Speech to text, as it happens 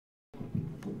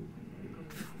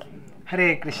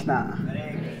Hare Krishna.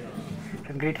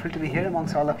 I'm grateful to be here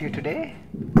amongst all of you today,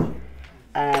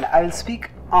 and I will speak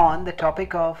on the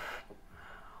topic of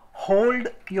hold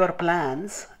your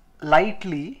plans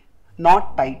lightly,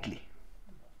 not tightly.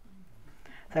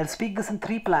 So I'll speak this in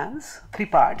three parts.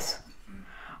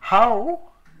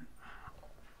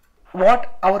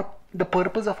 The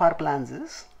purpose of our plans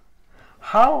is,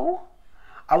 how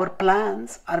our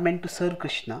plans are meant to serve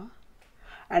Krishna,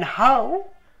 and how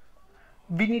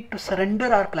we need to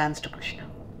surrender our plans to Krishna.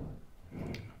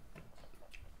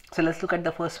 So let's look at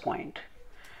the first point.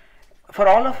 For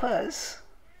all of us,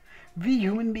 we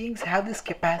human beings have this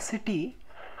capacity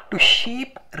to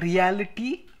shape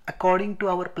reality according to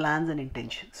our plans and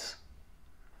intentions.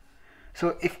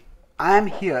 So if I am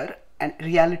here and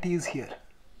reality is here,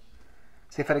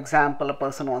 say for example a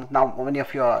person wants, now many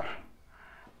of you are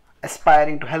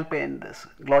aspiring to help in this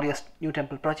glorious new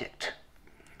temple project.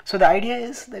 So the idea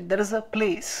is that there is a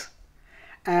place,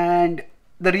 and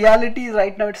the reality is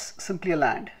right now it's simply a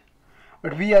land,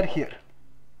 but we are here,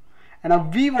 and now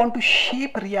we want to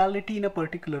shape reality in a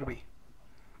particular way.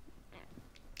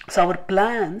 So our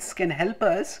plans can help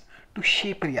us to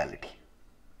shape reality.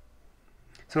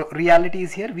 So reality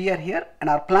is here, we are here, and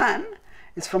our plan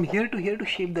is from here to here to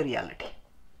shape the reality.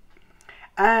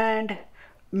 And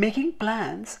making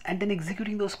plans and then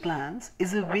executing those plans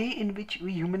is a way in which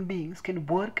we human beings can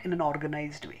work in an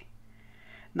organized way.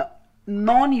 Now,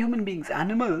 non-human beings,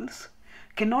 animals,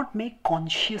 cannot make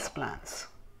conscious plans.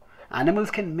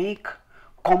 Animals can make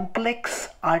complex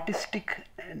artistic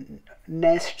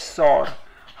nests or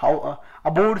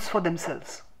abodes for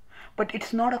themselves, but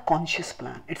it's not a conscious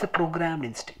plan, it's a programmed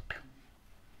instinct.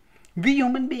 We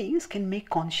human beings can make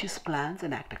conscious plans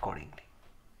and act accordingly.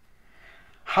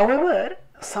 However,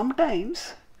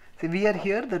 sometimes, say we are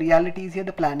here, the reality is here,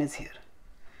 the plan is here.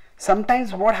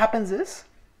 Sometimes what happens is,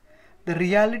 the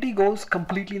reality goes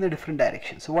completely in a different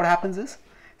direction. So what happens is,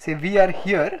 say we are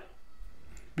here,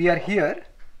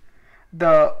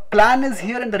 the plan is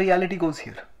here and the reality goes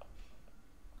here.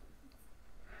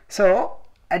 So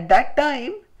at that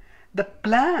time, the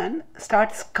plan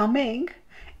starts coming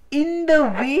in the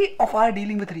way of our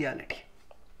dealing with reality.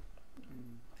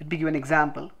 Let me give an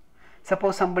example.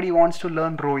 Suppose somebody wants to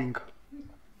learn rowing,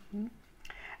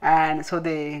 and so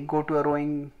they go to a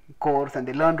rowing course and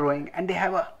they learn rowing, and they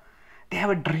have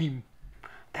a dream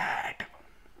that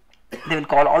they will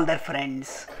call all their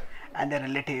friends and their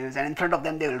relatives, and in front of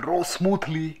them they will row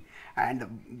smoothly, and the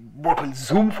boat will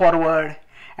zoom forward,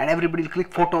 and everybody will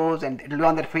click photos, and it will be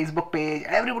on their Facebook page,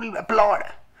 and everybody will applaud.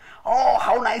 Oh,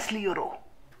 how nicely you row!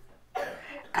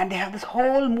 And they have this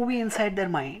whole movie inside their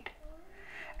mind.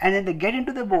 And then they get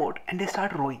into the boat and they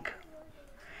start rowing.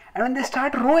 And when they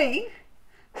start rowing,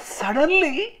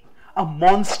 suddenly a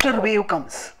monster wave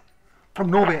comes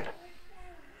from nowhere.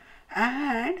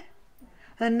 And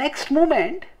the next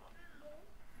moment,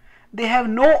 they have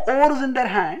no oars in their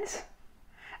hands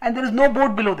and there is no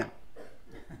boat below them.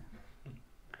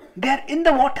 They are in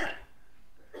the water.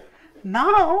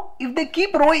 Now, if they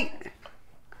keep rowing,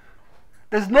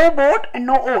 there is no boat and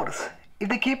no oars. If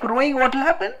they keep rowing, what will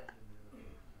happen?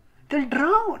 They'll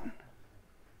drown.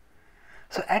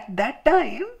 So at that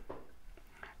time,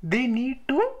 they need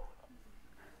to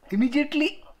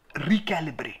immediately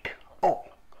recalibrate. Oh,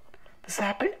 this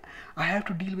happened, I have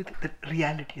to deal with the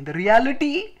reality. And the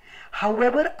reality,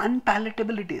 however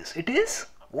unpalatable it is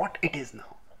what it is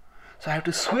now. So I have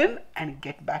to swim and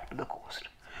get back to the coast.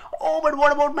 Oh, but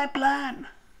what about my plan?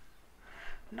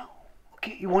 No.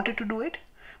 Okay, you wanted to do it,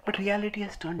 but reality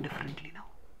has turned differently now.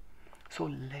 So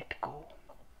let go.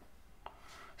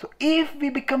 So if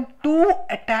we become too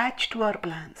attached to our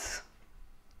plans,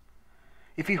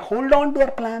 if we hold on to our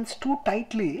plans too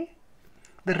tightly,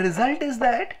 the result is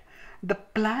that the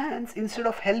plans, instead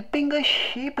of helping us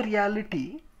shape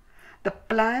reality, the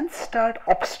plans start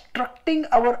obstructing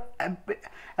our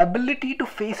ability to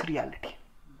face reality.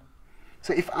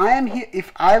 So if I am here,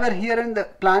 if I were here and the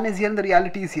plan is here and the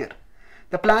reality is here,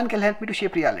 the plan can help me to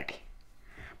shape reality.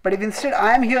 But if instead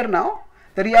I am here now,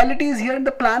 the reality is here and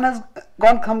the plan has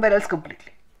gone somewhere else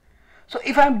completely. So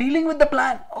if I am dealing with the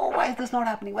plan, oh, why is this not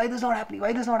happening? Why is this not happening?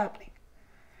 Why is this not happening?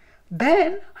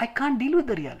 Then I can't deal with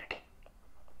the reality.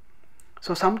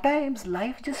 So sometimes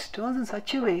life just turns in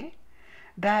such a way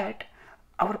that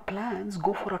our plans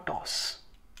go for a toss.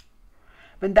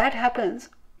 When that happens,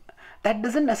 that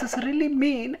doesn't necessarily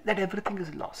mean that everything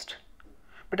is lost.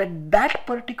 But at that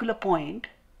particular point,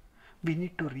 we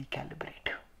need to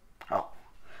recalibrate. Oh.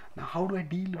 Now, how do I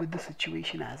deal with the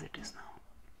situation as it is now?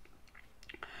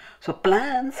 So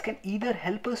plans can either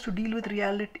help us to deal with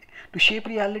reality, to shape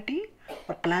reality,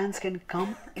 or plans can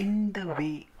come in the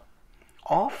way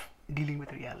of dealing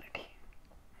with reality.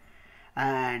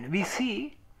 And we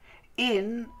see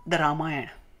in the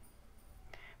Ramayana,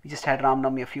 we just had Ram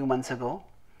Navami a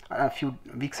few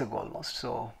weeks ago almost.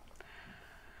 So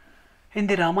in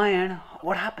the Ramayana,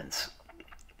 what happens?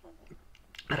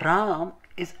 Ram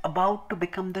is about to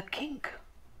become the king,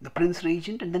 the prince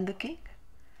regent and then the king.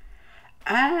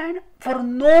 And for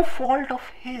no fault of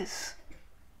his,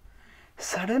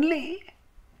 suddenly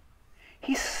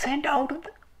he's sent out of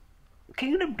the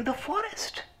kingdom to the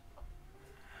forest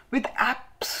with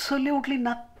absolutely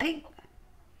nothing.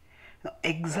 Now,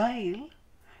 exile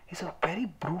is a very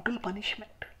brutal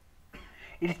punishment.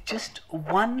 It is just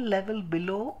one level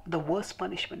below the worst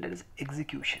punishment, that is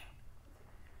execution.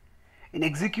 In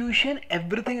execution,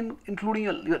 everything including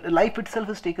your life itself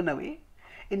is taken away.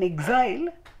 In exile,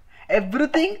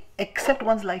 everything except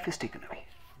one's life is taken away.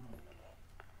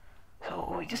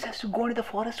 So he just has to go into the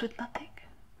forest with nothing.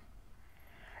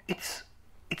 It's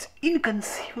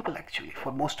inconceivable actually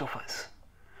for most of us.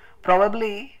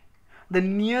 Probably the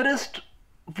nearest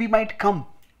we might come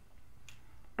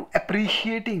to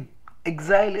appreciating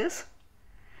exile is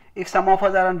if some of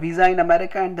us are on visa in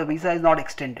America and the visa is not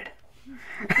extended.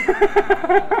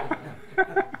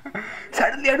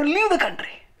 Suddenly I have to leave the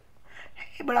country.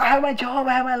 Hey, but I have my job,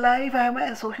 I have my life, I have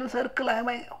my social circle, I have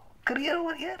my career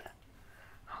over here.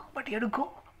 But you have to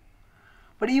go.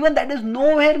 But even that is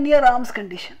nowhere near Ram's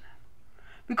condition.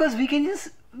 Because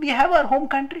we have our home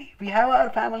country, we have our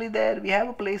family there, we have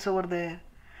a place over there.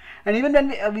 And even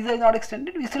when a visa is not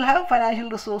extended, we still have financial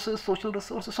resources, social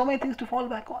resources, so many things to fall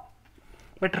back on.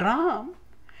 But Ram,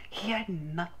 he had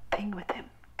nothing with him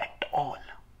at all.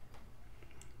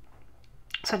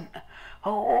 So,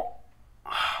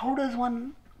 how does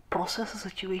one process a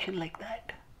situation like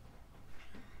that?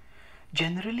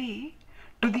 Generally,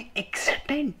 to the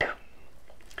extent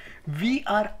we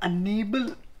are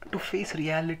unable to face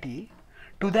reality,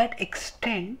 to that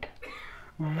extent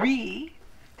we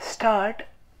start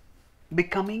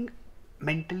becoming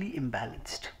mentally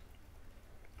imbalanced.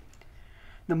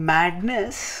 The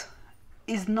madness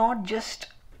is not just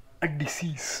a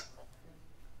disease.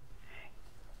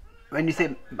 When you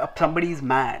say somebody is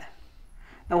mad,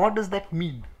 now what does that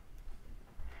mean?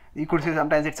 You could say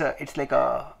sometimes it's like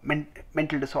a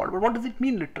mental disorder, but what does it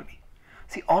mean literally?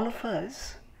 See, all of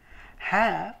us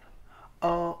have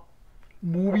a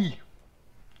movie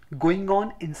going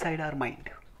on inside our mind,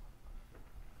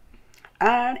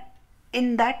 and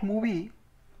in that movie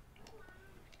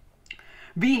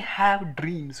we have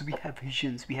dreams, we have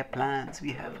visions, we have plans,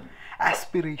 we have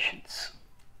aspirations.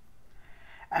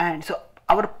 And so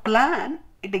our plan,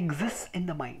 it exists in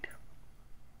the mind.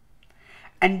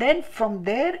 And then from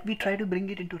there we try to bring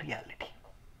it into reality.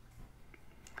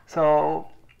 So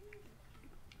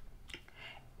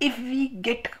if we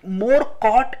get more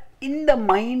caught in the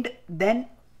mind than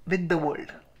with the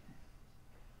world,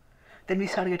 then we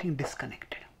start getting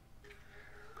disconnected,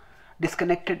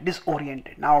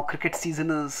 disoriented. Now cricket season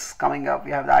is coming up,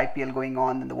 we have the IPL going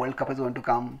on and the World Cup is going to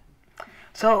come.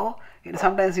 So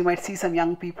sometimes you might see some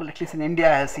young people, at least in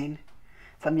India I have seen,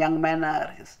 some young men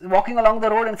are walking along the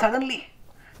road and suddenly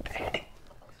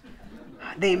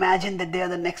they imagine that they are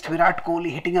the next Virat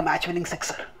Kohli hitting a match-winning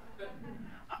sixer.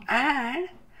 And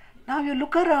now you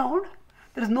look around,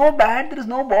 there is no bat, there is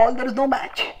no ball, there is no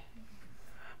match.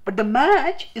 But the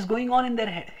match is going on in their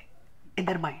head, in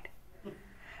their mind.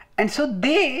 And so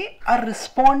they are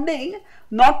responding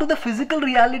not to the physical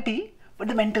reality, but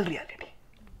the mental reality.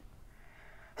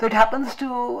 So it happens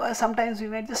to sometimes we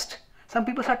may some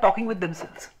people start talking with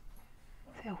themselves.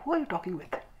 Say, who are you talking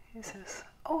with? He says,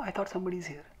 oh, I thought somebody is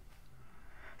here.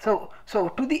 So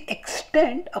to the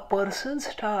extent a person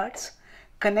starts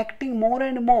connecting more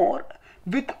and more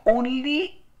with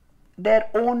only their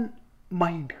own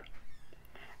mind.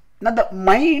 Now the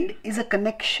mind is a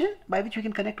connection by which we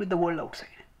can connect with the world outside.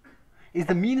 Is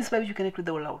the means by which you connect with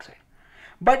the world outside.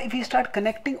 But if you start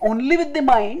connecting only with the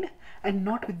mind and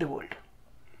not with the world,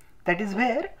 that is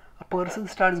where a person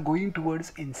starts going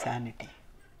towards insanity.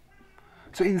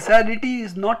 So insanity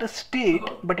is not a state,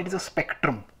 but it is a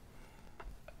spectrum.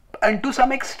 And to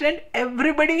some extent,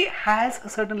 everybody has a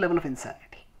certain level of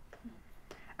insanity.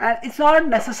 And it's not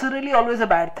necessarily always a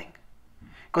bad thing.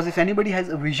 Because if anybody has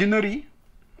a visionary,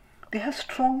 they have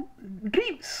strong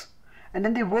dreams. And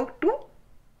then they work to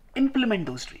implement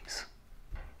those dreams.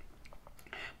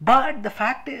 But the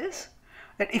fact is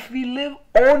that if we live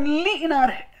only in our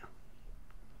head,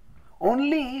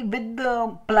 only with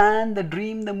the plan, the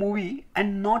dream, the movie,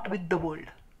 and not with the world,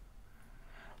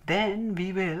 then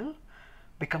we will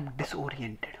become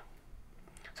disoriented.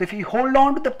 So if we hold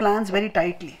on to the plans very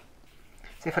tightly,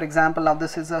 say for example, now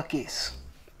this is a case.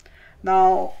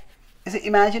 Now You see,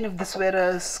 imagine if this were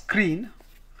a screen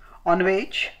on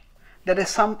which there is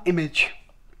some image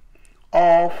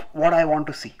of what I want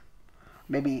to see.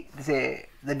 Maybe say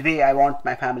the way I want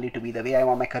my family to be, the way I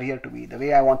want my career to be, the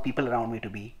way I want people around me to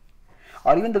be,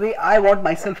 or even the way I want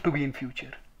myself to be in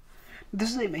future. This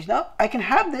is the image. Now I can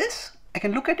have this, I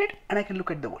can look at it, and I can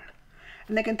look at the world.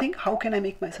 And I can think, how can I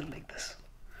make myself like this?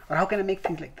 Or how can I make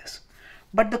things like this?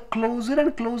 But the closer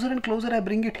and closer and closer I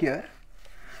bring it here,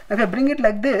 if I bring it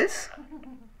like this,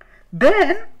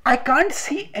 then I can't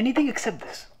see anything except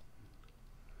this.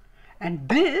 And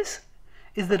this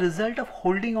is the result of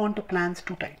holding on to plans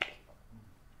too tightly.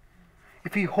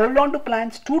 If we hold on to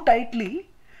plans too tightly,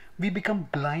 we become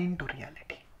blind to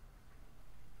reality.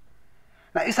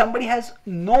 Now, if somebody has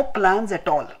no plans at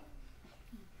all,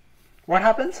 what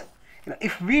happens?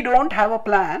 If we don't have a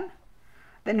plan,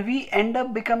 then we end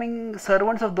up becoming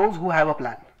servants of those who have a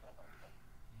plan.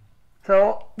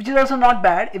 So, which is also not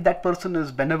bad. If that person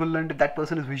is benevolent, if that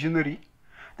person is visionary,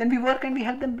 then we work and we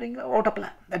help them bring out a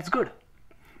plan. That's good.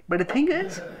 But the thing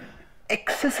is,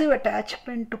 excessive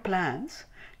attachment to plans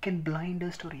can blind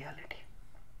us to reality.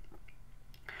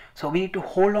 So we need to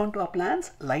hold on to our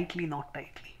plans lightly, not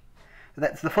tightly.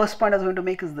 That's the first point I was going to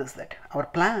make, is this, that our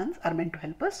plans are meant to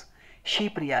help us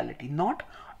shape reality, not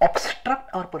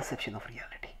obstruct our perception of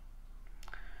reality.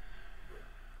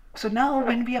 So now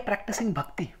when we are practicing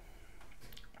bhakti,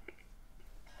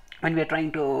 when we are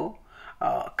trying to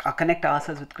connect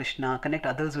ourselves with Krishna, connect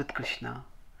others with Krishna,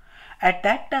 at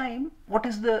that time, what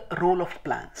is the role of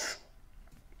plans?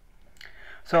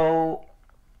 So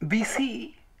we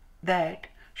see that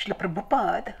Srila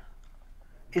Prabhupada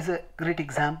is a great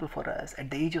example for us. At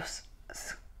the age of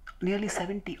nearly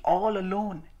 70, all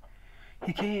alone,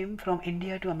 he came from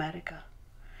India to America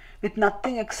with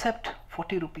nothing except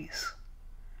 40 rupees.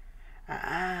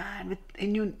 And he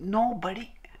knew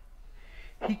nobody.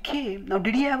 He came. Now,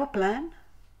 did he have a plan?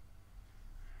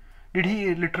 Did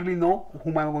he literally know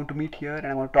whom I'm going to meet here, and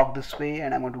I'm going to talk this way,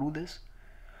 and I'm going to do this?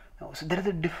 No. So there is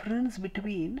a difference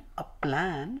between a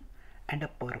plan and a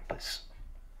purpose.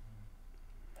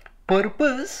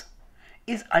 Purpose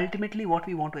is ultimately what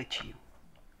we want to achieve.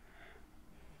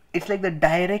 It's like the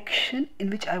direction in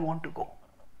which I want to go.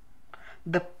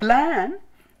 The plan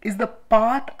is the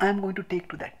path I'm going to take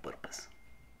to that purpose,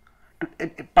 to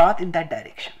a path in that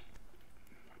direction.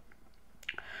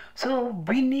 So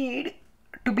we need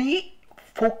to be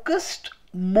focused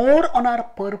more on our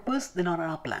purpose than on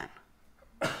our plan.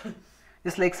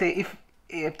 Just like, say,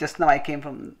 if just now I came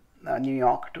from New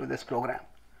York to this program.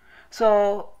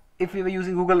 So if we were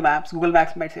using Google Maps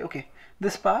might say, okay,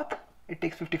 this path, it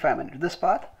takes 55 minutes. This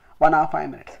path, 1 hour 5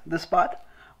 minutes. This path,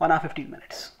 1 hour 15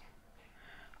 minutes.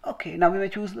 Okay, now we may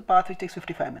choose the path which takes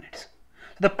 55 minutes.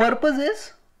 So the purpose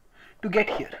is to get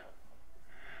here.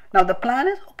 Now the plan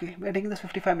is, okay, we are taking this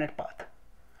 55-minute path.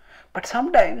 But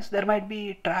sometimes there might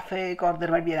be traffic, or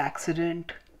there might be an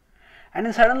accident, and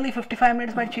then suddenly 55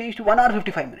 minutes might change to 1 hour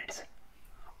 55 minutes.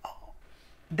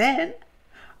 Then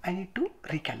I need to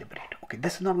recalibrate. Okay,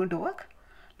 this is not going to work.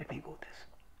 Let me go this.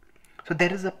 So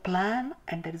there is a plan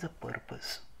and there is a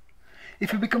purpose.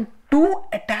 If you become too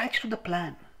attached to the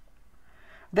plan,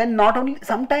 then not only,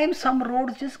 sometimes some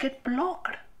roads just get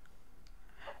blocked,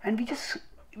 and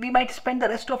we might spend the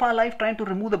rest of our life trying to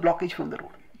remove the blockage from the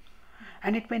road,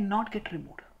 and it may not get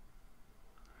removed.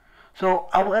 So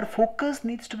our focus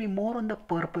needs to be more on the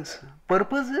purpose.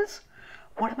 Purpose is,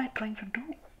 what am I trying to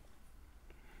do?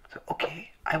 So,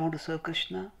 okay, I want to serve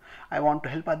Krishna. I want to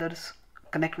help others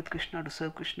connect with Krishna, to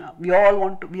serve Krishna. We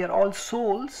are all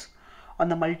souls on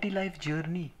the multi-life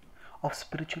journey of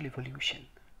spiritual evolution.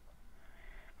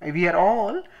 We are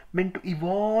all meant to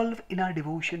evolve in our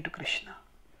devotion to Krishna.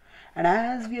 And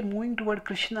as we are moving toward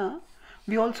Krishna,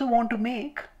 we also want to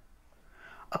make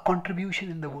a contribution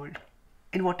in the world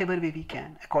in whatever way we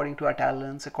can, according to our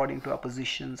talents, according to our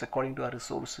positions, according to our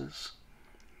resources.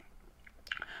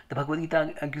 The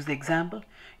Bhagavad-Gītā gives the example,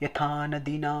 Yatha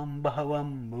nadinam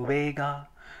bhavam vega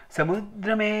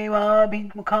samudrameva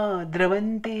bhintmukha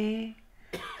dravanti.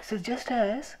 It says, just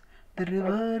as the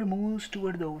river moves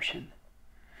toward the ocean,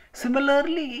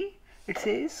 similarly, it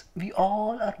says, we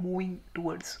all are moving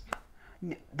towards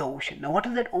the ocean. Now, what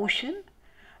is that ocean?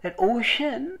 That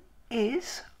ocean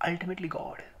is ultimately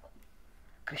God,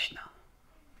 Krishna.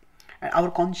 And our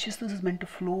consciousness is meant to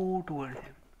flow toward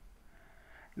Him.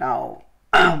 Now,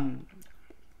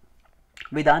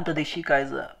 Vedanta Deshika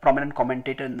is a prominent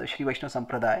commentator in the Sri Vaishnava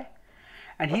Sampradaya,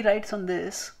 and he writes on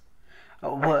this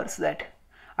verse that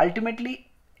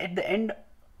ultimately at the end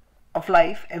of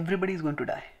life, everybody is going to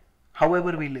die,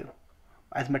 however we live,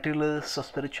 as materialists or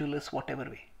spiritualists, whatever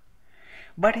way.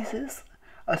 But he says,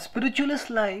 A spiritualist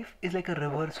life is like a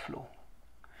river's flow.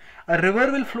 A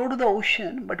river will flow to the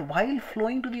ocean, but while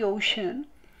flowing to the ocean,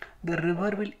 the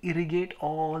river will irrigate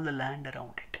all the land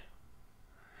around it.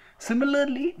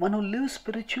 Similarly, one who lives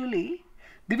spiritually,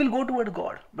 they will go towards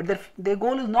God, but their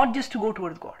goal is not just to go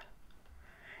towards God.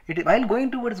 While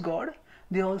going towards God,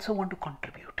 they also want to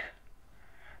contribute.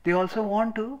 They also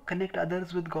want to connect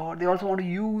others with God. They also want to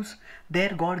use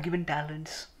their God-given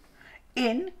talents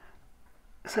in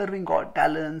serving God.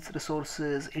 Talents,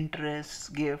 resources, interests,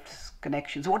 gifts,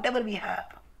 connections, whatever we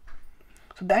have.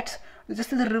 So that's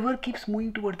just as the river keeps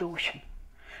moving toward the ocean.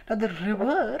 Now the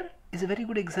river is a very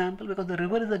good example because the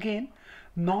river is again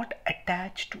not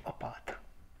attached to a path.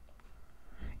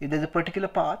 If there's a particular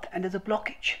path and there's a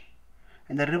blockage,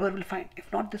 and the river will find,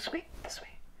 if not this way,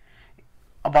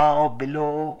 above,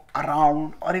 below,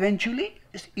 around, or eventually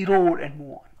just erode and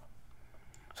move on.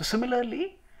 So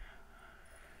similarly,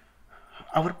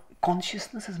 our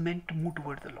consciousness is meant to move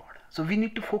toward the Lord. So we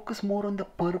need to focus more on the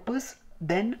purpose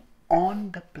than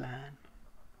on the plan.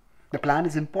 The plan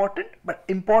is important, but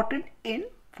important in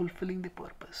fulfilling the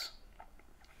purpose.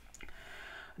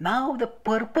 Now the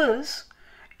purpose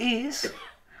is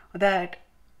that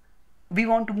we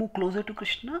want to move closer to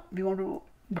Krishna, we want to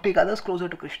take others closer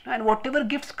to Krishna, and whatever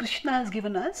gifts Krishna has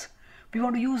given us, we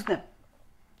want to use them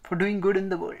for doing good in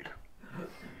the world.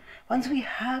 Once we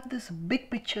have this big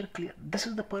picture clear, this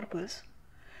is the purpose,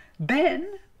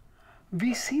 then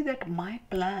we see that my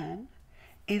plan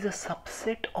is a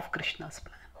subset of Krishna's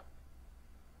plan.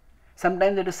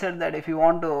 Sometimes it is said that if you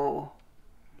want to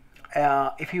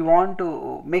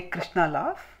make Krishna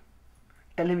laugh,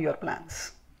 tell him your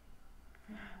plans.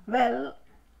 Well,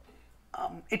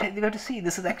 you have to see,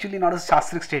 this is actually not a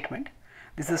Shastric statement.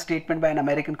 This is a statement by an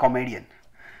American comedian.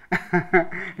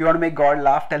 If you want to make God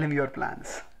laugh, tell him your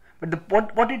plans. But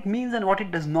what it means and what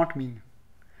it does not mean.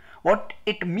 What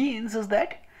it means is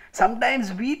that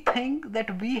sometimes we think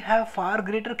that we have far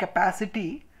greater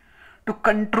capacity to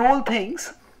control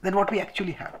things than what we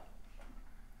actually have.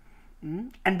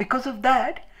 And because of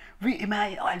that, we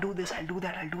imagine, oh, I'll do this, I'll do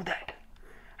that, I'll do that.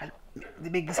 I'll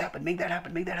make this happen, make that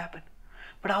happen, make that happen.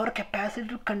 But our capacity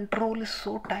to control is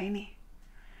so tiny.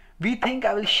 We think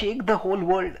I will shake the whole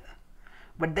world.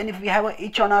 But then if we have an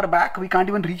itch on our back, we can't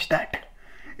even reach that.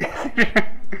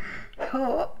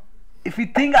 So, if we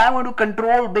think I want to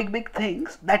control big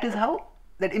things, that is how,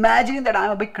 that imagining that I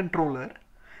am a big controller,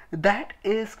 that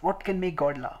is what can make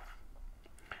God laugh.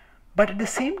 But at the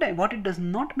same time, what it does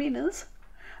not mean is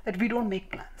that we don't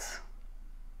make plans.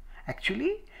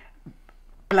 Actually,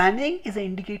 planning is an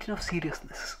indication of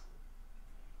seriousness.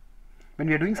 When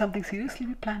we are doing something seriously,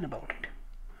 we plan about it.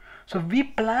 So we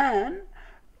plan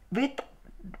with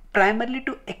primarily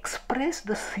to express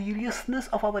the seriousness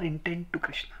of our intent to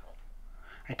Krishna.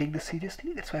 I take this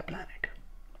seriously, that's why I plan it.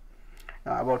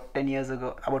 About 10 years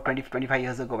ago, about 25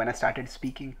 years ago, when I started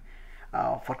speaking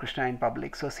for Krishna in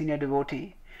public, so a senior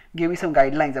devotee gave me some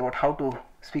guidelines about how to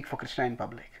speak for Krishna in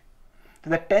public. So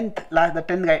the 10th last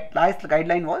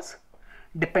guideline was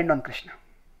depend on Krishna.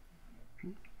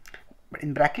 But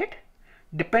in bracket,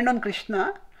 depend on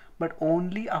Krishna, but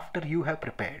only after you have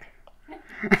prepared.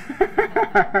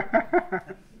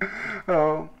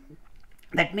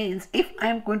 That means if I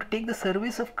am going to take the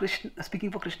service of Krishna,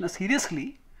 speaking for Krishna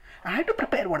seriously, I have to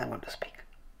prepare what I am going to speak.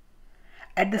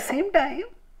 At the same time,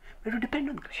 we have to depend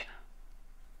on Krishna.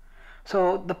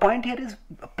 So the point here is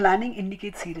planning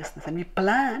indicates seriousness, and we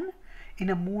plan in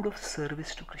a mood of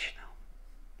service to Krishna.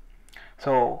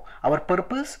 So our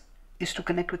purpose is to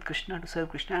connect with Krishna, to serve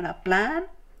Krishna, and our plan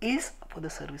is for the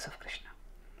service of Krishna.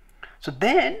 So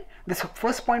then, this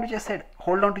first point which I said,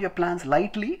 hold on to your plans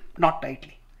lightly, not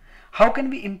tightly. How can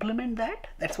we implement that?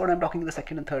 That's what I'm talking in the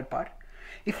second and third part.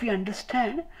 If we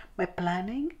understand my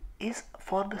planning is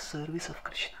for the service of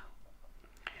Krishna.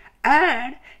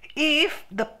 And if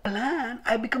the plan,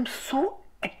 I become so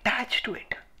attached to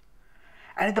it,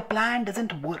 and if the plan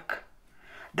doesn't work,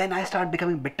 then I start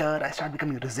becoming bitter, I start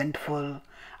becoming resentful,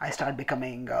 I start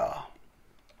becoming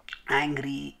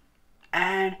angry,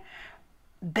 and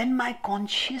then my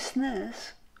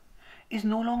consciousness is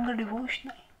no longer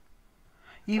devotional.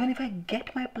 Even if I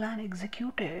get my plan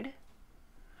executed,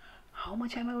 how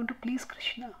much am I going to please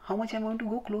Krishna? How much am I going to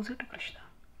go closer to Krishna?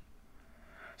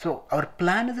 So our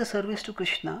plan is a service to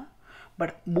Krishna,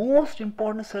 but most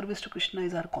important service to Krishna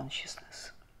is our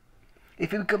consciousness.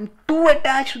 If we become too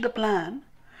attached to the plan,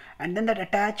 and then that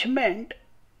attachment,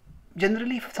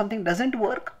 generally if something doesn't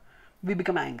work, we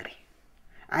become angry.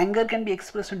 Anger can be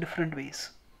expressed in different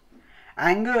ways.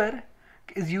 Anger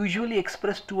is usually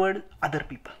expressed toward other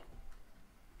people.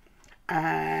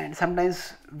 And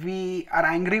sometimes we are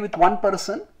angry with one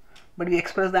person, but we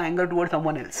express the anger towards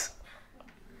someone else.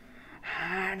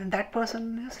 And that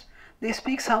person is, they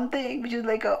speak something which is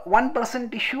like a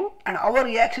 1% issue and our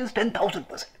reaction is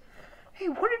 10,000%. Hey,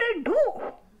 what did I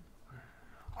do?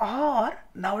 Or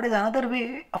nowadays another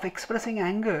way of expressing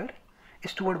anger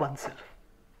is toward oneself.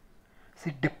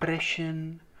 See,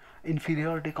 depression,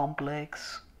 inferiority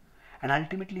complex, and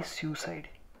ultimately suicide.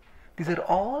 These are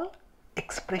all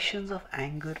expressions of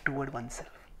anger toward oneself.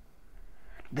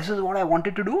 This is what I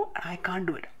wanted to do and I can't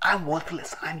do it. I'm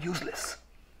worthless, I'm useless.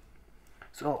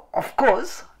 So, of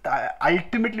course, the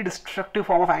ultimately destructive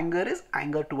form of anger is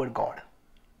anger toward God.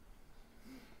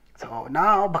 So,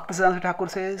 now Bhaktisiddhanta Thakur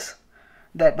says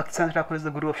that Bhaktisiddhanta Thakur is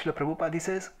the Guru of Srila Prabhupada. He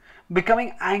says,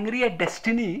 becoming angry at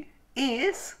destiny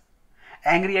is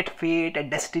angry at fate, at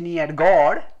destiny, at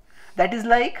God. That is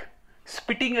like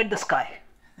spitting at the sky.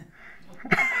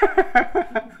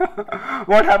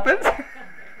 What happens?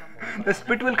 The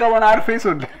spit will come on our face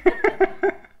only.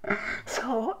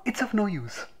 So, it's of no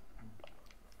use.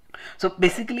 So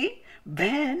basically,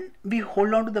 when we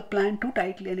hold on to the plan too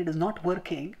tightly and it is not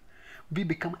working, we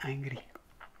become angry,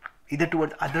 either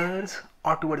towards others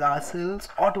or towards ourselves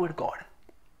or toward God.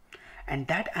 And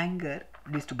that anger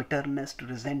leads to bitterness, to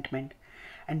resentment,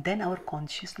 and then our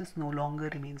consciousness no longer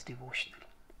remains devotional.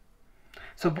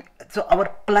 So our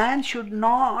plan should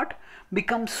not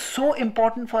become so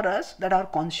important for us that our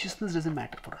consciousness doesn't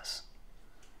matter for us.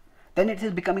 Then it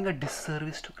is becoming a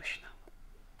disservice to Krishna.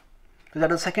 So that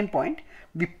is the second point.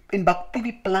 In bhakti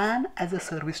we plan as a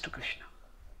service to Krishna.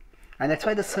 And that's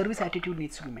why the service attitude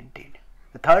needs to be maintained.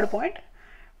 The third point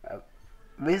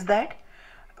is that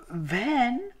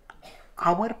when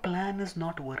our plan is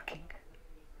not working,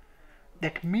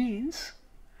 that means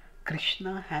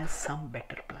Krishna has some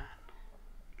better plan.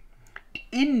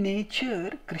 In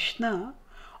nature, Krishna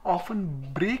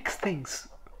often breaks things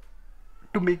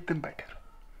to make them better.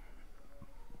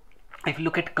 If you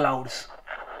look at clouds,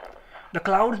 the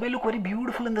clouds may look very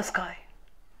beautiful in the sky,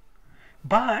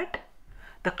 but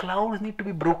the clouds need to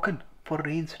be broken for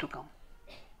rains to come.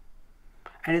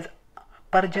 And it's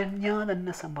Parjanya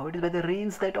Danna Sambhava. It is by the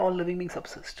rains that all living beings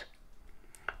subsist.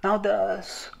 Now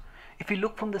if you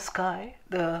look from the sky,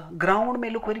 the ground may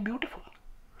look very beautiful.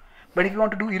 But if you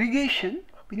want to do irrigation,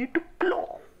 we need to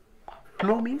plow.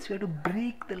 Plow means we have to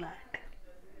break the land.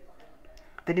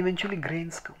 Then eventually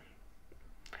grains come.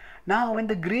 Now when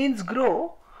the grains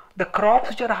grow, the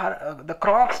crops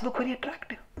look very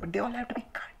attractive, but they all have to be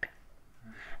cut.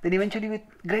 Then eventually we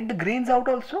get the grains out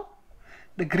also.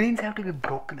 The grains have to be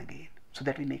broken again so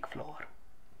that we make flour.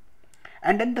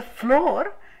 And then the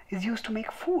flour is used to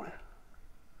make food.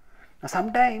 Now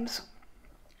sometimes,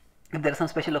 if there are some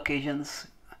special occasions,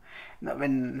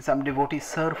 when some devotees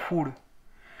serve food,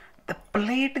 the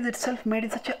plate is itself made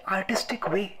in such an artistic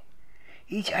way.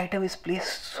 Each item is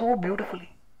placed so beautifully.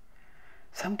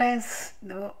 Sometimes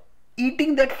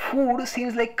eating that food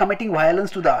seems like committing violence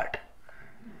to the art.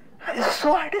 It's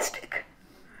so artistic.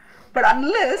 But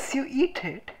unless you eat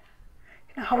it,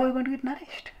 how are you going to get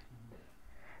nourished?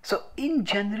 So in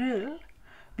general,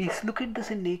 we look at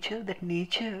this in nature, that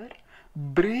nature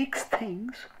breaks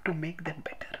things to make them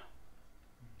better.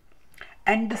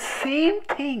 And the same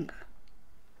thing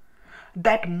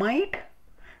that might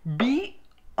be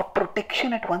a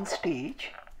protection at one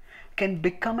stage can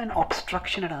become an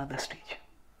obstruction at another stage.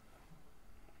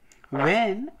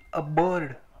 When a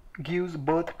bird gives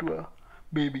birth to a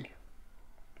baby,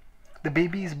 the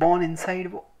baby is born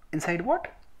inside what?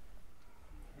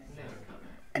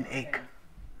 An egg.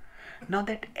 Now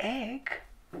that egg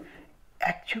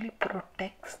actually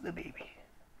protects the baby.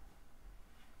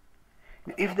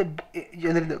 If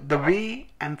the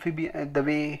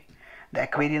way the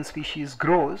aquarian species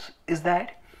grows is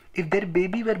that if their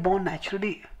baby were born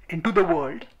naturally into the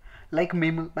world like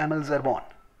mammals are born,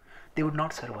 they would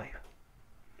not survive.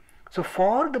 So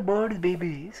for the bird's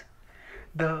babies,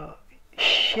 the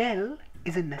shell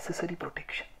is a necessary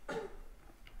protection.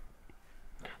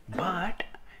 But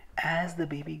as the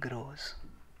baby grows,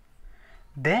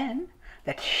 then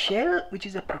that shell which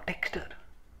is a protector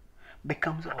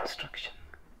becomes an obstruction.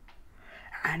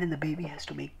 And then the baby has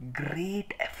to make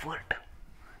great effort.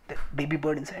 The baby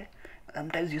bird inside,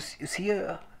 sometimes you see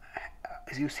a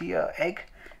egg,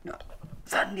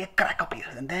 suddenly a crack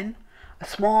appears and then a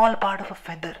small part of a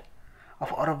feather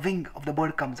or a wing of the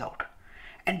bird comes out.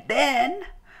 And then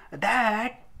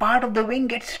that part of the wing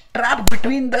gets trapped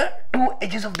between the two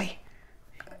edges of the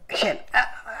shell.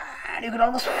 And you can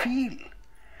almost feel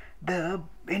the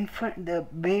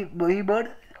baby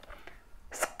bird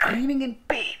screaming in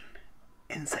pain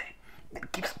inside. Then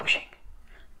keeps pushing,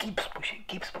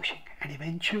 and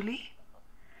eventually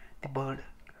the bird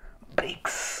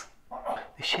breaks.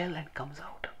 shell and comes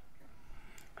out.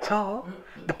 So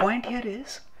the point here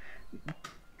is,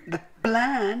 the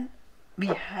plan we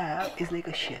have is like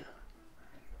a shell.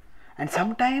 And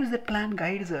sometimes the plan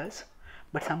guides us,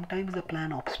 but sometimes the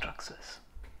plan obstructs us.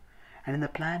 And the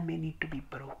plan may need to be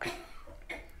broken.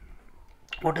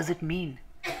 What does it mean?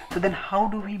 So then how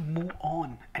do we move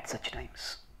on at such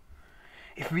times?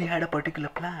 If we had a particular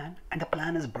plan and the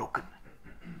plan is broken,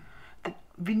 then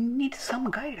we need some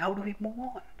guide. How do we move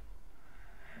on?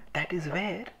 That is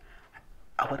where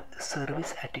our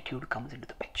service attitude comes into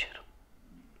the picture.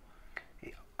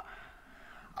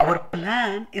 Our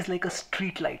plan is like a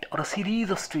street light or a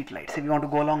series of street lights. If we want to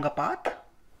go along a path,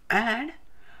 and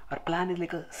our plan is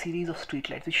like a series of street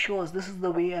lights which shows this is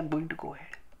the way I'm going to go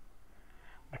ahead.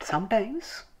 But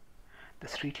sometimes the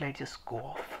street lights just go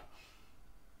off.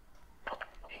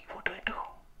 Hey, what do I do?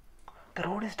 The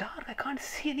road is dark, I can't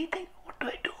see anything. What do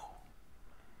I do?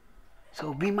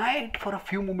 So we might for a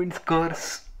few moments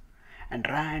curse and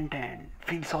rant and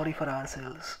feel sorry for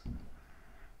ourselves.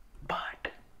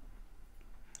 But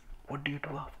what do you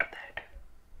do after that?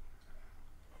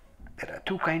 There are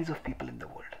two kinds of people in the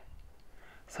world.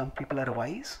 Some people are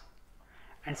wise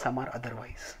and some are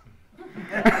otherwise.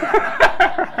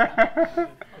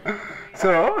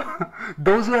 So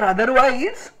those who are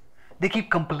otherwise, they keep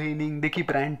complaining, they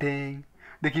keep ranting,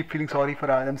 they keep feeling sorry for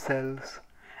themselves,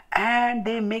 and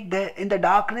they make in the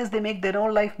darkness they make their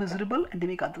own life miserable and they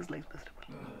make others' lives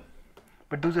miserable.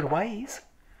 But those who are wise,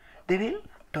 they will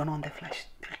turn on their flash,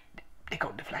 take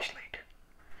out the flashlight.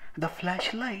 The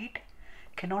flashlight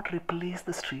cannot replace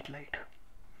the street light,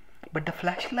 but the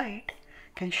flashlight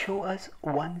can show us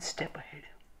one step ahead.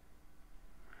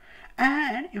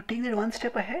 And you take that one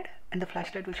step ahead and the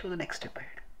flashlight will show the next step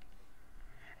ahead.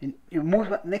 And you move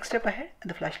one next step ahead and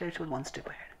the flashlight shows one step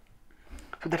ahead.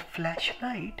 So that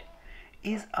flashlight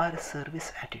is our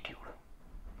service attitude.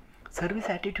 Service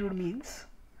attitude means,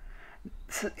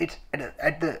 it's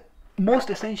at the most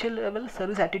essential level,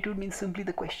 service attitude means simply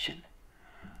the question,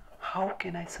 how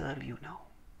can I serve you now?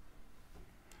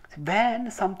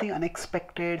 When something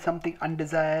unexpected, something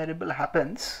undesirable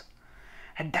happens,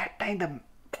 at that time the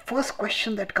first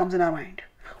question that comes in our mind,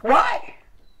 why?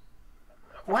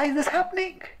 Why is this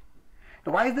happening?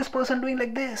 Why is this person doing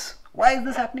like this? Why is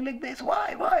this happening like this?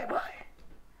 Why?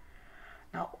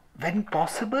 Now, when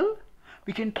possible,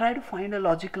 we can try to find a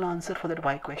logical answer for that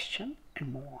why question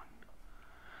and move on.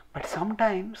 But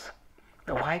sometimes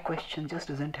the why question just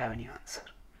doesn't have any answer.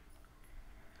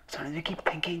 Sometimes we keep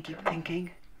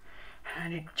thinking,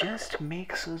 and it just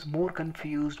makes us more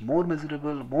confused, more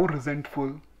miserable, more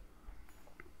resentful.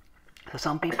 So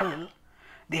some people,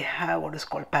 they have what is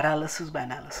called paralysis by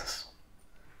analysis.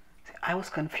 See, I was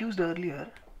confused earlier,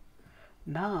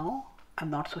 now I'm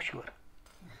not so sure.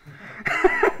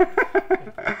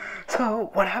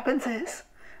 So what happens is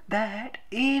that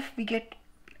if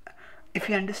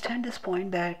we understand this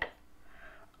point that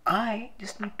I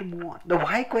just need to move on. The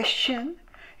why question,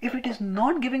 if it is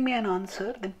not giving me an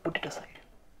answer, then put it aside.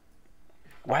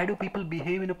 Why do people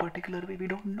behave in a particular way? We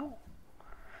don't know.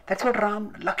 That's what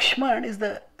Lakshman is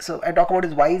so I talk about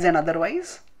his wise and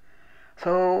otherwise.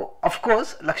 So of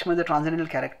course Lakshman is a transcendental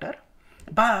character,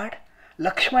 but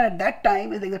Lakshman at that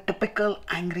time is like the typical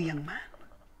angry young man.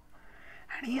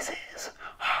 And he says,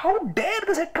 how dare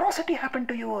this atrocity happen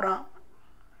to you, Ram?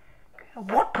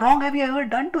 What wrong have you ever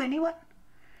done to anyone?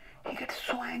 He gets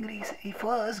so angry. He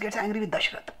first gets angry with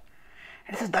Dashrath.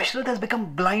 And he says Dashrath has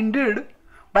become blinded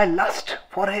by lust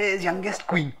for his youngest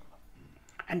queen.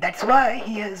 And that's why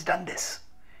he has done this.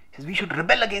 He says, we should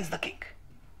rebel against the king.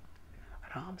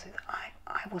 Ram says,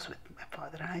 I was with my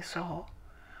father and I saw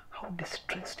how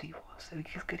distressed he was.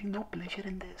 He's getting no pleasure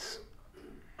in this.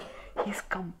 He's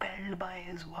compelled by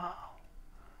his vow.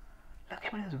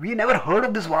 Lakshman says, we never heard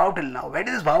of this vow till now. Where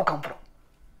did this vow come from?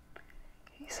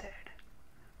 He said,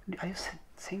 are you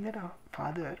saying that our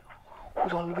father,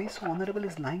 who's always so honorable,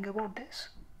 is lying about this?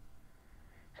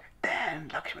 Then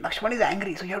Lakshman is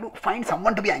angry, so you have to find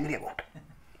someone to be angry about.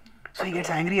 So he gets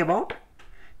angry about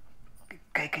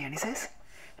Kaikeyi and he says,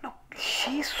 no,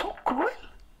 she's so cruel.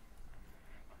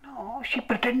 No, she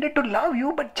pretended to love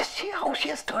you, but just see how she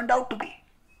has turned out to be.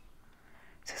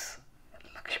 He says,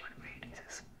 Lakshman, wait, he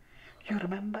says, you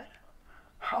remember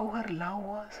how her love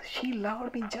was? She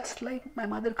loved me just like my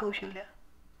mother Kaushalya.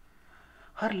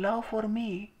 Her love for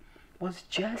me was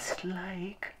just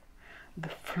like the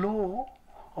flow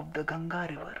of the Ganga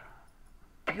river,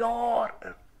 pure,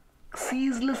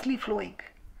 ceaselessly flowing.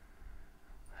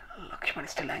 Lakshman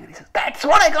is still angry. He says, that's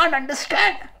what I can't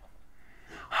understand.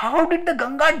 How did the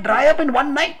Ganga dry up in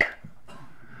one night?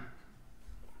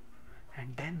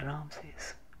 And then Ram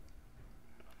says,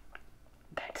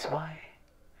 that That's why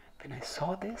when I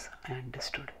saw this, I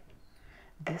understood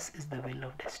this is the will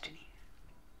of destiny.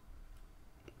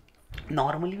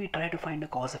 Normally we try to find a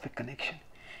cause of a connection.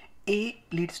 A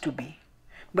leads to B.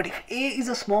 But if A is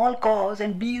a small cause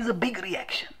and B is a big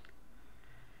reaction,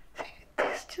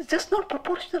 this is just not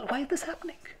proportional. Why is this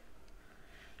happening?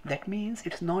 That means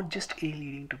it's not just A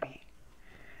leading to B.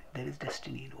 There is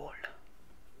destiny involved.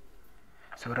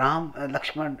 So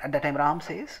Lakshman, at that time Ram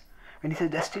says, when he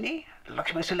says destiny,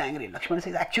 Lakshman is still angry. Lakshman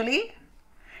says, actually,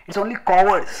 it's only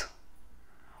cowards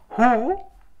who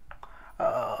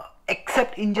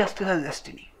accept injustice as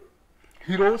destiny.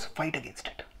 Heroes fight against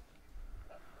it.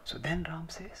 So then Ram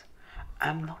says,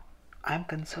 I'm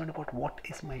concerned about what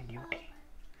is my duty.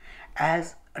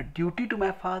 As a duty to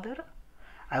my father,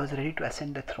 I was ready to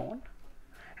ascend the throne.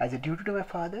 As a duty to my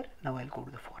father, now I'll go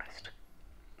to the forest.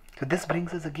 So this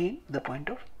brings us again to the point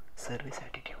of service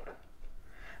attitude.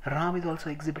 Ram is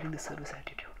also exhibiting the service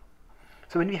attitude.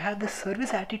 So when we have this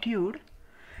service attitude,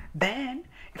 then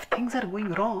if things are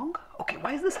going wrong, okay,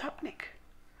 why is this happening?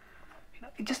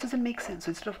 It just doesn't make sense. So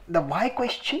instead of the why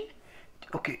question,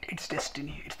 okay, it's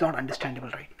destiny. It's not understandable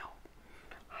right now.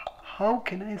 How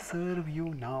can I serve you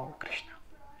now, Krishna?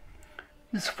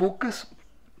 Just focus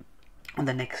on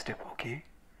the next step, okay?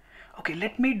 Okay,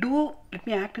 let me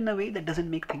act in a way that doesn't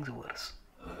make things worse.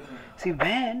 See,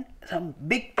 when some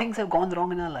big things have gone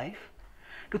wrong in our life,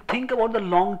 to think about the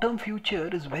long-term future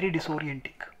is very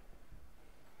disorienting.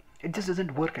 It just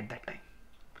doesn't work at that time.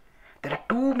 There are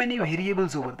too many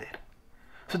variables over there.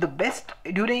 So the best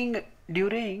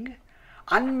during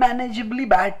unmanageably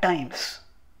bad times,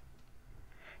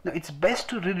 now it's best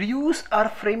to reduce our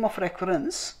frame of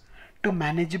reference to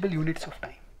manageable units of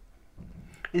time.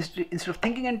 Instead of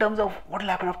thinking in terms of what will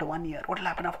happen after 1 year, what will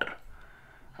happen after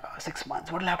 6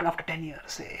 months, what will happen after 10 years,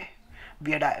 say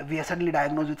we are suddenly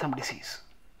diagnosed with some disease,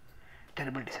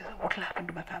 terrible disease. What will happen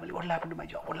to my family? What will happen to my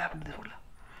job? What will happen to this?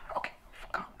 Okay,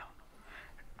 calm down.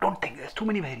 Don't think, there's too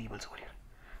many variables over here.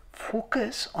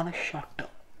 Focus on a short term.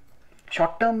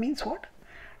 Short term means what?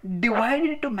 Divide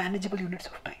it into manageable units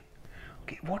of time.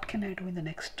 Okay, what can I do in the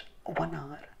next 1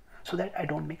 hour so that I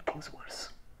don't make things worse?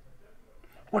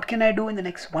 What can I do in the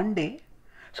next 1 day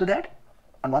so that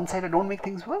on one side I don't make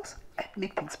things worse, I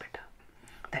make things better?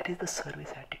 That is the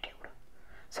service attitude.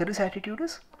 Service attitude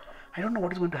is, I don't know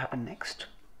what is going to happen next,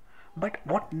 but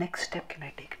what next step can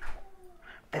I take now?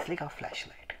 That's like our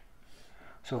flashlight.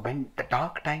 So when the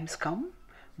dark times come,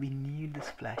 we need this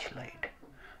flashlight.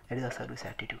 That is our service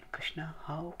attitude. Krishna,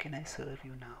 how can I serve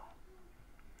you now?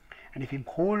 And if we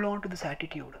hold on to this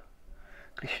attitude,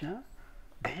 Krishna,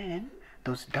 then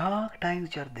those dark times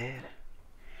which are there,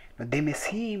 they may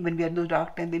seem, when we are in those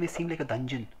dark times, they may seem like a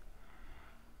dungeon.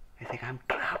 It's like I'm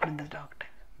trapped in this dark time.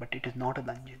 But it is not a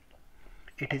dungeon.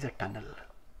 It is a tunnel.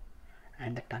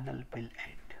 And the tunnel will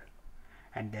end.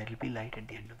 And there will be light at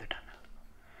the end of the tunnel.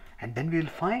 And then we will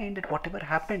find that whatever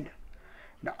happened,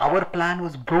 our plan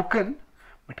was broken,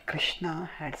 but Krishna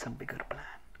had some bigger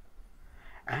plan.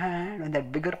 And when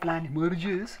that bigger plan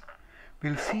emerges,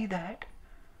 we'll see that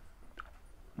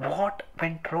what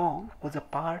went wrong was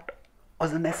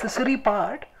a necessary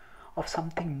part of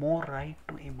something more right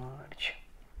to emerge.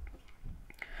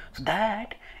 So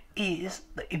that is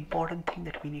the important thing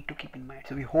that we need to keep in mind.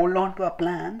 So we hold on to our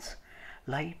plans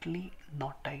lightly,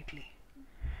 not tightly.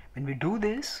 When we do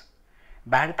this,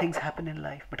 bad things happen in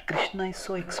life, but Krishna is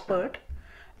so expert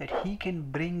that he can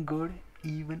bring good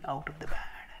even out of the bad.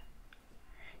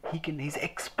 He's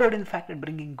expert in fact at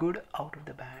bringing good out of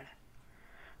the bad.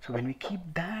 So when we keep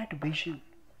that vision,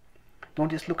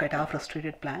 don't just look at our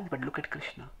frustrated plans, but look at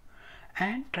Krishna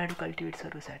and try to cultivate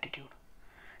service attitude.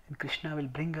 And Krishna will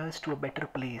bring us to a better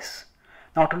place.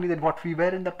 Not only than what we were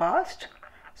in the past,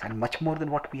 and much more than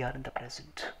what we are in the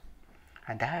present.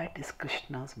 And that is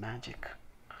Krishna's magic.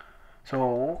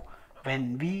 So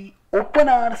when we open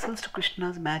ourselves to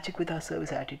Krishna's magic with our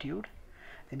service attitude,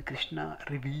 then Krishna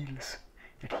reveals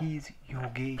that he is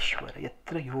Yogeshwara,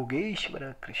 Yatra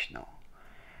Yogeshwara Krishna.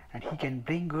 And he can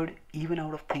bring good even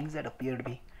out of things that appear to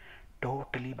be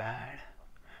totally bad,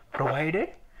 provided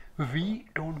we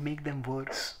don't make them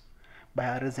worse by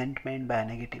our resentment, by our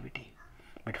negativity.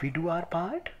 But we do our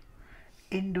part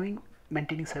in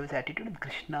maintaining service attitude, and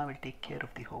Krishna will take care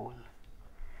of the whole.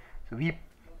 So we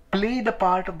play the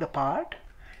part of the part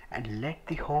and let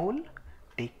the whole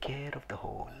take care of the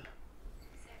whole.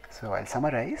 So I'll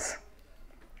summarize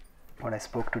what I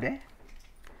spoke today.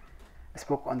 I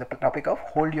spoke on the topic of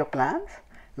hold your plans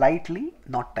lightly,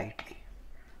 not tightly.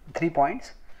 3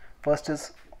 points. First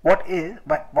is what is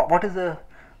the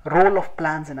role of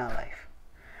plans in our life?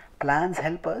 Plans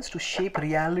help us to shape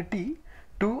reality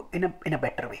to in a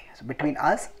better way. So between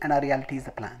us and our reality is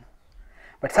the plan.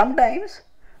 But sometimes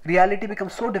reality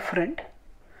becomes so different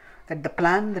that the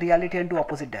plan and the reality are in two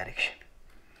opposite direction.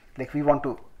 Like we want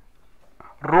to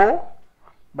row,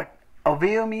 but a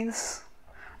wave means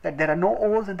that there are no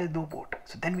oars and there is no boat.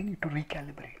 So then we need to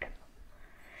recalibrate.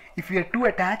 If we are too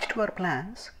attached to our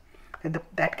plans, then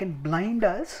that can blind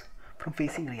us from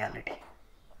facing reality.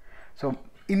 So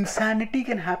insanity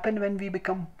can happen when we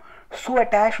become so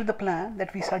attached to the plan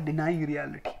that we start denying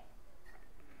reality.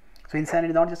 So insanity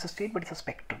is not just a state, but it's a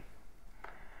spectrum.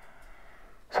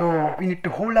 So we need to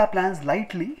hold our plans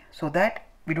lightly so that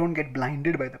we don't get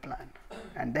blinded by the plan.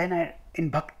 And then in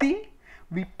bhakti,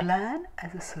 we plan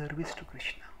as a service to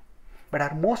Krishna. But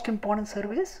our most important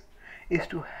service is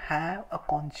to have a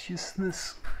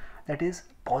consciousness that is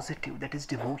positive, that is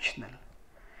devotional.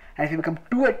 And if we become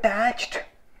too attached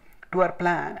to our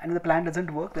plan and the plan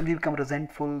doesn't work, then we become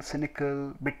resentful,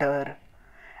 cynical, bitter,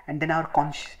 and then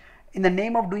in the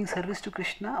name of doing service to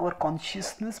Krishna, our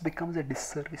consciousness becomes a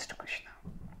disservice to Krishna.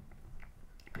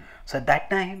 So at that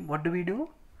time, what do?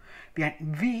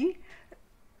 We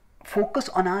focus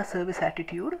on our service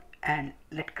attitude and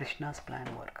let Krishna's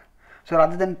plan work. So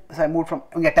rather than, I moved from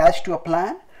being attached to a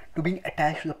plan to being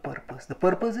attached to the purpose. The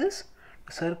purpose is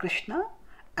to serve Krishna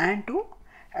and to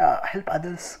help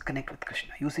others connect with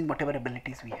Krishna using whatever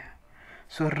abilities we have.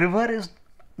 So river is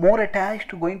more attached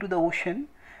to going to the ocean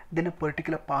than a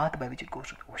particular path by which it goes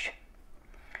to the ocean.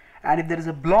 And if there is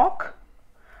a block,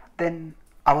 then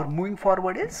our moving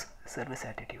forward is service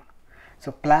attitude.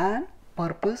 So plan,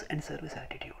 purpose and service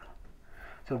attitude.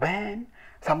 So when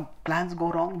some plans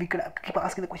go wrong, we could keep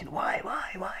asking the question, why?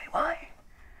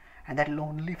 And that will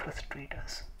only frustrate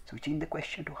us. So we change the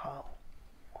question to how.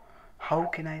 How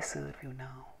can I serve you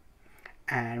now?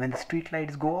 And when the street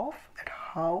lights go off, that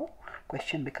how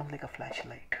question becomes like a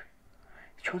flashlight.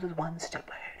 It shows us one step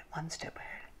ahead.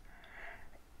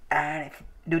 And if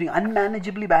during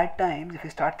unmanageably bad times, if we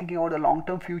start thinking about the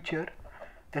long-term future,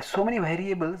 there are so many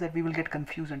variables that we will get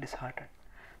confused and disheartened.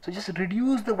 So just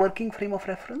reduce the working frame of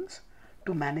reference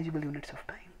to manageable units of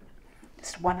time.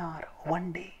 Just 1 hour,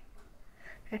 1 day.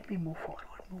 Let me move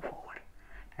forward.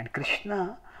 And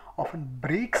Krishna often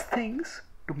breaks things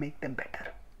to make them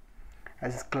better.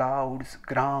 As clouds,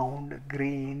 ground,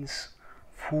 grains,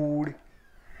 food,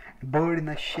 bird in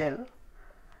a shell,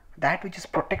 that which is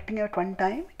protecting at one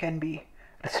time can be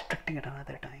restricting at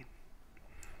another time.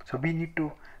 So we need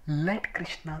to let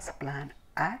Krishna's plan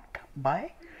act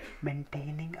by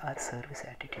maintaining our service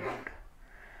attitude.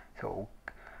 So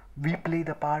we play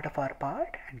the part of our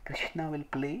part and Krishna will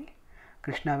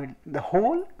the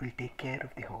whole will take care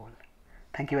of the whole.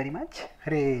 Thank you very much.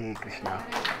 Hare Krishna.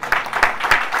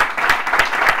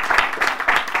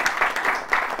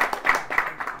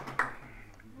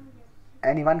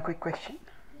 Any one quick question?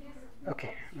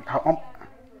 Okay.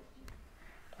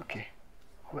 Okay.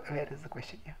 Where is the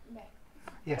question? Yeah.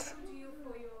 Yes. To you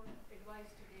for your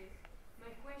advice today.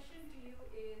 My question to you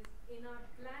is, in our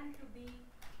plan to be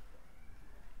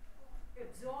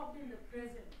absorbed in the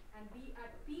present and be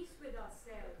at peace with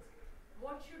ourselves,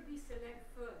 what should we select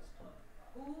first?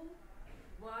 Who,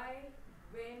 why,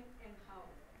 when and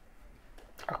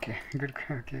how? Okay, good.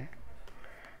 Okay.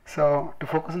 So to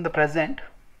focus on the present,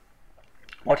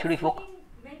 what should we focus?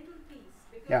 Mental peace,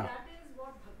 because Yeah. that is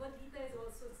what Bhagavad-Gītā is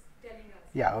also telling us.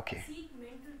 Yeah, okay. Seek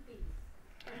mental peace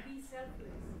and be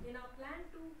selfless. In our plan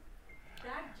to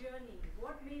that journey,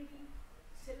 what may we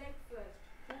select first?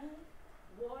 Who,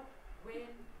 what,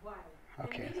 when, why?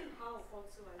 Okay. And maybe how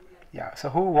also I would like. Yeah, so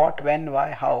who, what, when,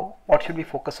 why, how, what should we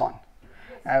focus on?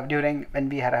 During when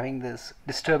we are having this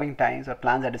disturbing times or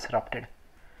plans are disrupted.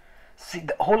 See,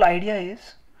 the whole idea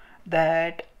is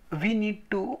that we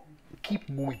need to keep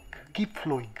moving, keep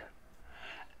flowing.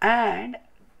 And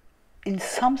in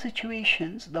some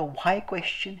situations, the why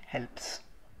question helps.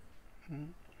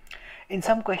 In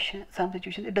some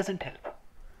situations, it doesn't help.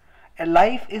 A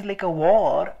life is like a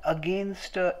war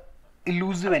against an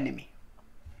elusive enemy.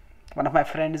 One of my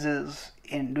friends is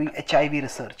doing HIV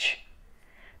research.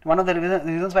 One of the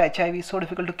reasons why HIV is so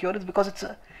difficult to cure is because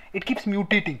it keeps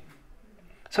mutating.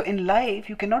 So in life,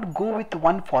 you cannot go with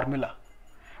one formula.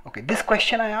 Okay, this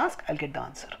question I ask, I'll get the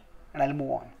answer and I'll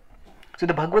move on. So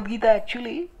the Bhagavad-Gītā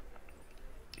actually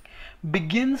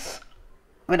begins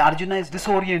when Arjuna is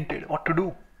disoriented, what to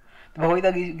do. The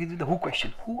Bhagavad-Gītā gives you the who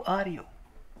question. Who are you?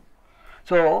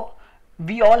 So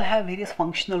we all have various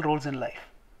functional roles in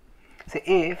life.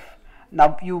 Say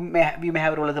now you may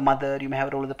have a role as a mother, you may have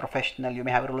a role as a professional, you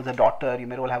may have a role as a daughter, you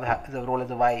may have a role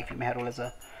as a wife, you may have a role as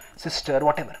a sister,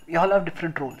 whatever. We all have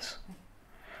different roles.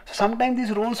 So sometimes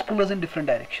these roles pull us in different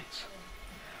directions.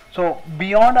 So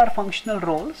beyond our functional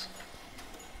roles,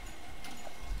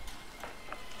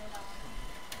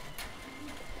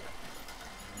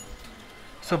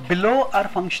 so below our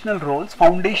functional roles,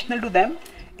 foundational to them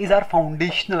is our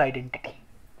foundational identity,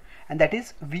 and that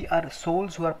is we are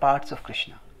souls who are parts of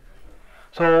Krishna.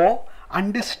 So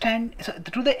understand, so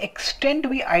to the extent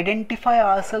we identify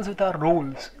ourselves with our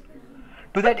roles,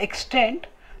 to that extent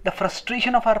the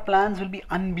frustration of our plans will be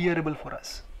unbearable for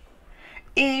us.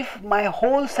 If my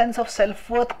whole sense of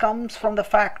self-worth comes from the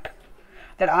fact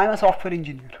that I am a software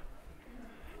engineer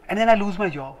and then I lose my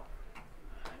job,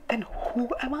 then who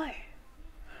am I?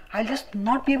 I'll just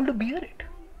not be able to bear it.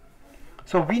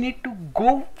 So we need to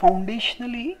go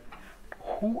foundationally,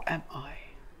 who am I?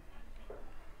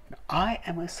 I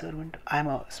am a servant, I am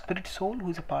a spirit soul who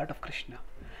is a part of Krishna.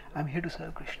 I am here to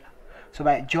serve Krishna. So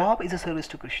my job is a service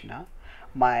to Krishna,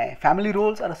 my family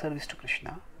roles are a service to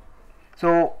Krishna.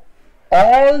 So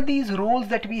all these roles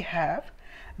that we have,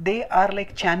 they are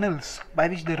like channels by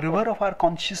which the river of our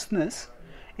consciousness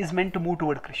is meant to move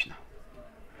toward Krishna.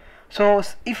 So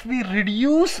if we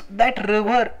reduce that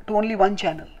river to only one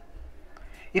channel,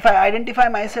 if I identify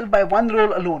myself by one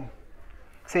role alone,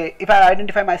 say if I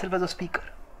identify myself as a speaker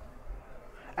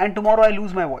and tomorrow I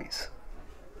lose my voice,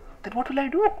 then what will I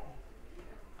do?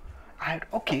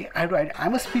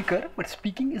 I'm a speaker, but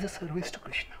speaking is a service to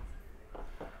Krishna.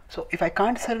 So if I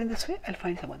can't serve in this way, I'll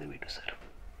find some other way to serve.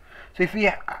 So if we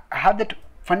have that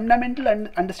fundamental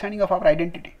understanding of our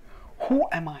identity, who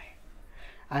am I?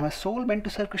 I'm a soul meant to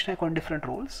serve Krishna according to different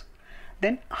roles.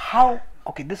 Then how,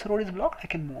 okay, this road is blocked, I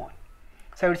can move on.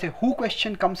 So I would say who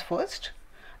question comes first,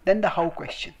 then the how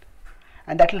question.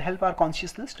 And that will help our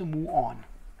consciousness to move on.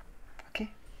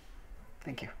 Okay?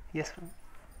 Thank you. Yes, Plum.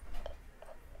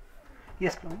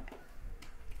 Yes, Plum.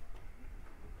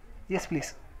 Yes,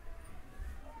 please.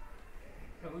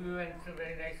 So you answer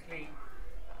very nicely.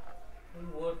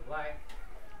 One word, why?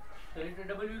 The letter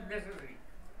W is necessary.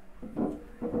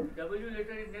 W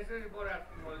letter is necessary for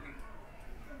asking all these.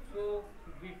 So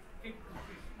we stick to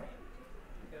Krishna.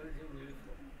 Everything will be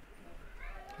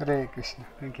fine. Hare Krishna.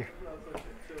 Thank you.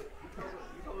 So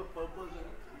you cover purpose and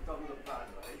you cover the plan,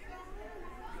 right?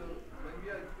 So when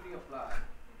we are putting a plan,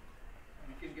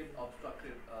 we can get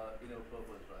obstructed in our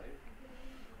purpose, right?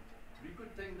 We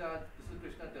could think that this is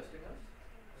Krishna testing us,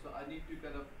 so I need to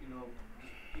kind of,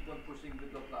 keep on pushing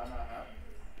with the plan I have.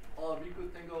 Or we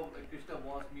could think of like Krishna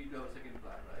wants me to have a second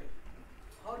plan, right?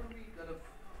 How do we kind of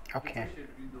differentiate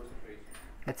between those situations?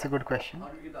 That's a good question. How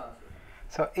do we get the answer?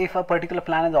 So if a particular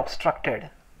plan is obstructed,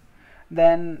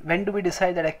 then when do we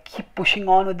decide that I keep pushing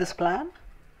on with this plan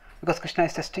because Krishna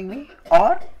is testing me,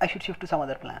 or I should shift to some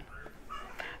other plan?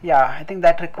 Yeah, I think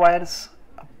that requires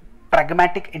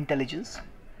pragmatic intelligence.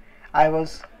 I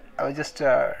was just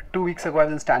 2 weeks ago I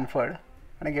was in Stanford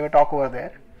and I gave a talk over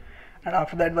there, and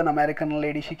after that one American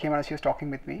lady, she came and she was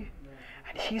talking with me,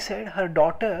 and she said her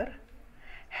daughter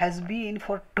has been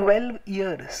for 12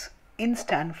 years in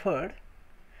Stanford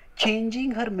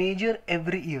changing her major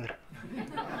every year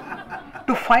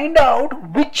to find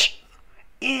out which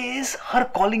is her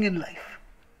calling in life.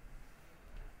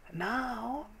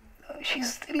 Now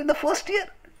she's still in the first year,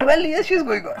 12 years she's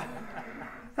going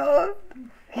on.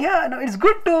 It's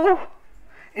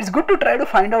good to try to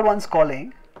find out one's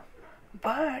calling,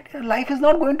 but life is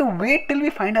not going to wait till we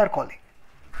find our calling,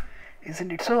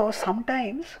 isn't it? So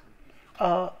sometimes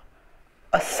a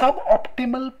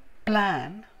suboptimal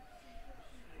plan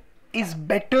is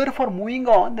better for moving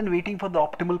on than waiting for the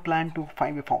optimal plan to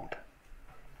be found.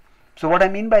 So what I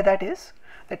mean by that is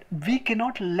that we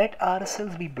cannot let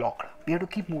ourselves be blocked. We have to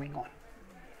keep moving on,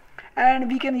 and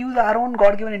we can use our own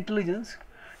God-given intelligence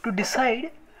to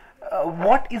decide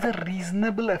what is a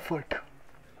reasonable effort.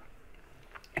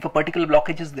 If a particular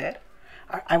blockage is there,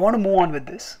 I want to move on with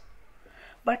this,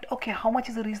 but okay, how much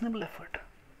is a reasonable effort?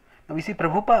 Now we see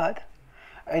Prabhupada,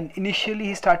 and initially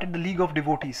he started the League of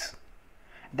Devotees.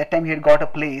 That time he had got a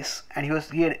place and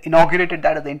he had inaugurated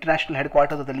that as the international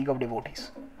headquarters of the League of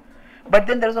Devotees. But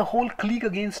then there was a whole clique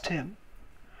against him,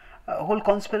 a whole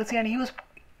conspiracy, and he was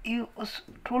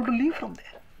told to leave from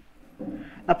there.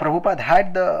 Now Prabhupada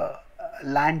had the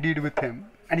land deed with him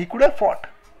and he could have fought,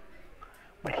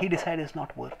 but he decided it's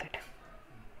not worth it.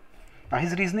 Now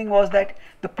his reasoning was that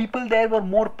the people there were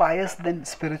more pious than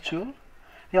spiritual.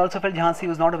 He also felt Jhansi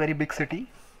was not a very big city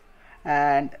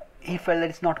and he felt that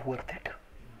it's not worth it.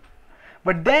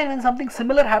 But then when something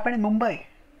similar happened in Mumbai,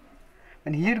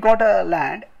 when he had got a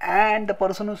land and the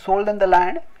person who sold them the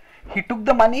land, he took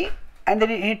the money and then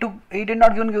he did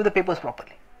not even give the papers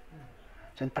properly.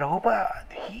 So in Prabhupada,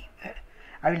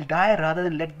 I will die rather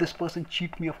than let this person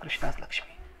cheat me of Krishna's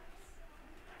Lakshmi.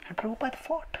 And Prabhupada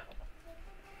fought.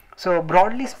 So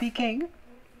broadly speaking,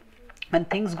 when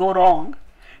things go wrong,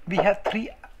 we have three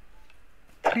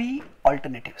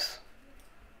alternatives.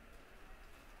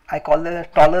 I call them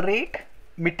tolerate,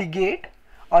 mitigate,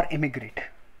 or immigrate.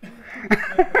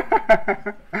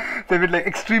 They were like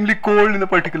extremely cold in a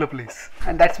particular place,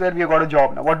 and that's where we have got a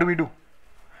job now. What do we do?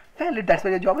 Well, if that's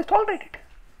where your job is, tolerate it.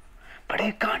 But if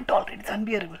you can't tolerate it, it's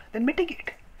unbearable, then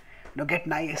mitigate. Get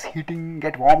nice heating,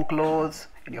 get warm clothes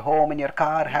in your home, in your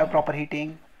car, have proper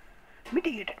heating.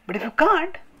 Mitigate it. But if you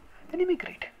can't, then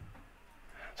immigrate.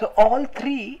 So all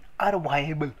three are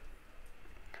viable.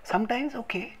 Sometimes,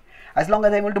 okay, as long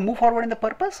as I'm able to move forward in the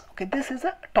purpose, okay, this is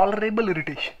a tolerable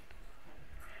irritation.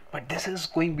 But this is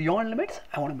going beyond limits,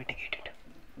 I want to mitigate it.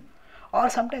 Or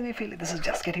sometimes I feel this is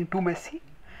just getting too messy,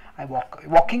 I walk away.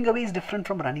 Walking away is different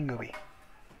from running away.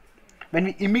 When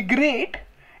we immigrate,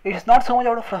 it is not so much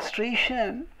out of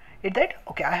frustration, it's that,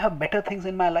 okay, I have better things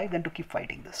in my life than to keep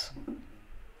fighting this.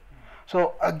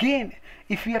 So again,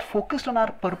 if we are focused on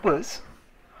our purpose,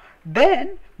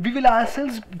 then we will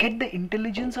ourselves get the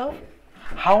intelligence of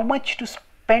how much to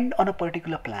spend on a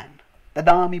particular plan.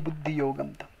 Dadami buddhi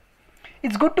yogam tam.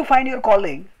 It's good to find your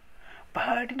calling,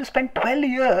 but to spend 12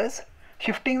 years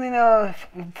shifting in a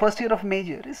first year of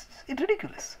major it's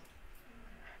ridiculous.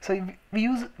 So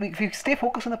if we stay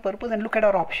focused on the purpose and look at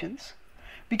our options,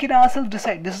 we can ourselves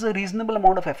decide this is a reasonable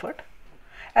amount of effort,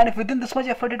 and if within this much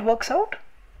effort it works out,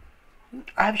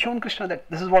 I have shown Krishna that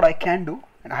this is what I can do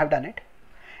and I have done it.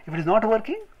 If it is not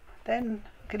working, then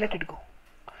okay, let it go.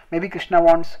 Maybe Krishna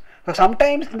wants, so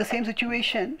sometimes in the same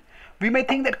situation we may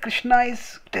think that Krishna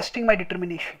is testing my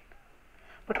determination,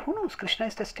 but who knows, Krishna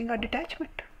is testing our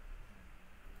detachment.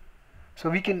 So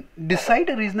we can decide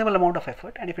a reasonable amount of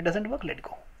effort, and if it doesn't work, let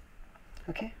go.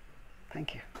 Okay,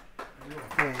 thank you.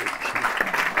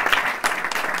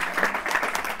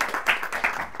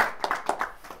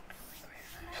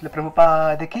 Srila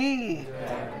Prabhupada ki.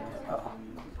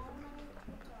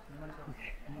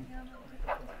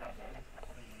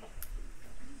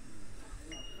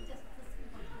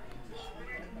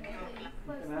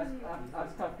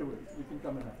 Ask afterwards. You can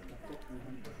come and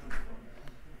ask.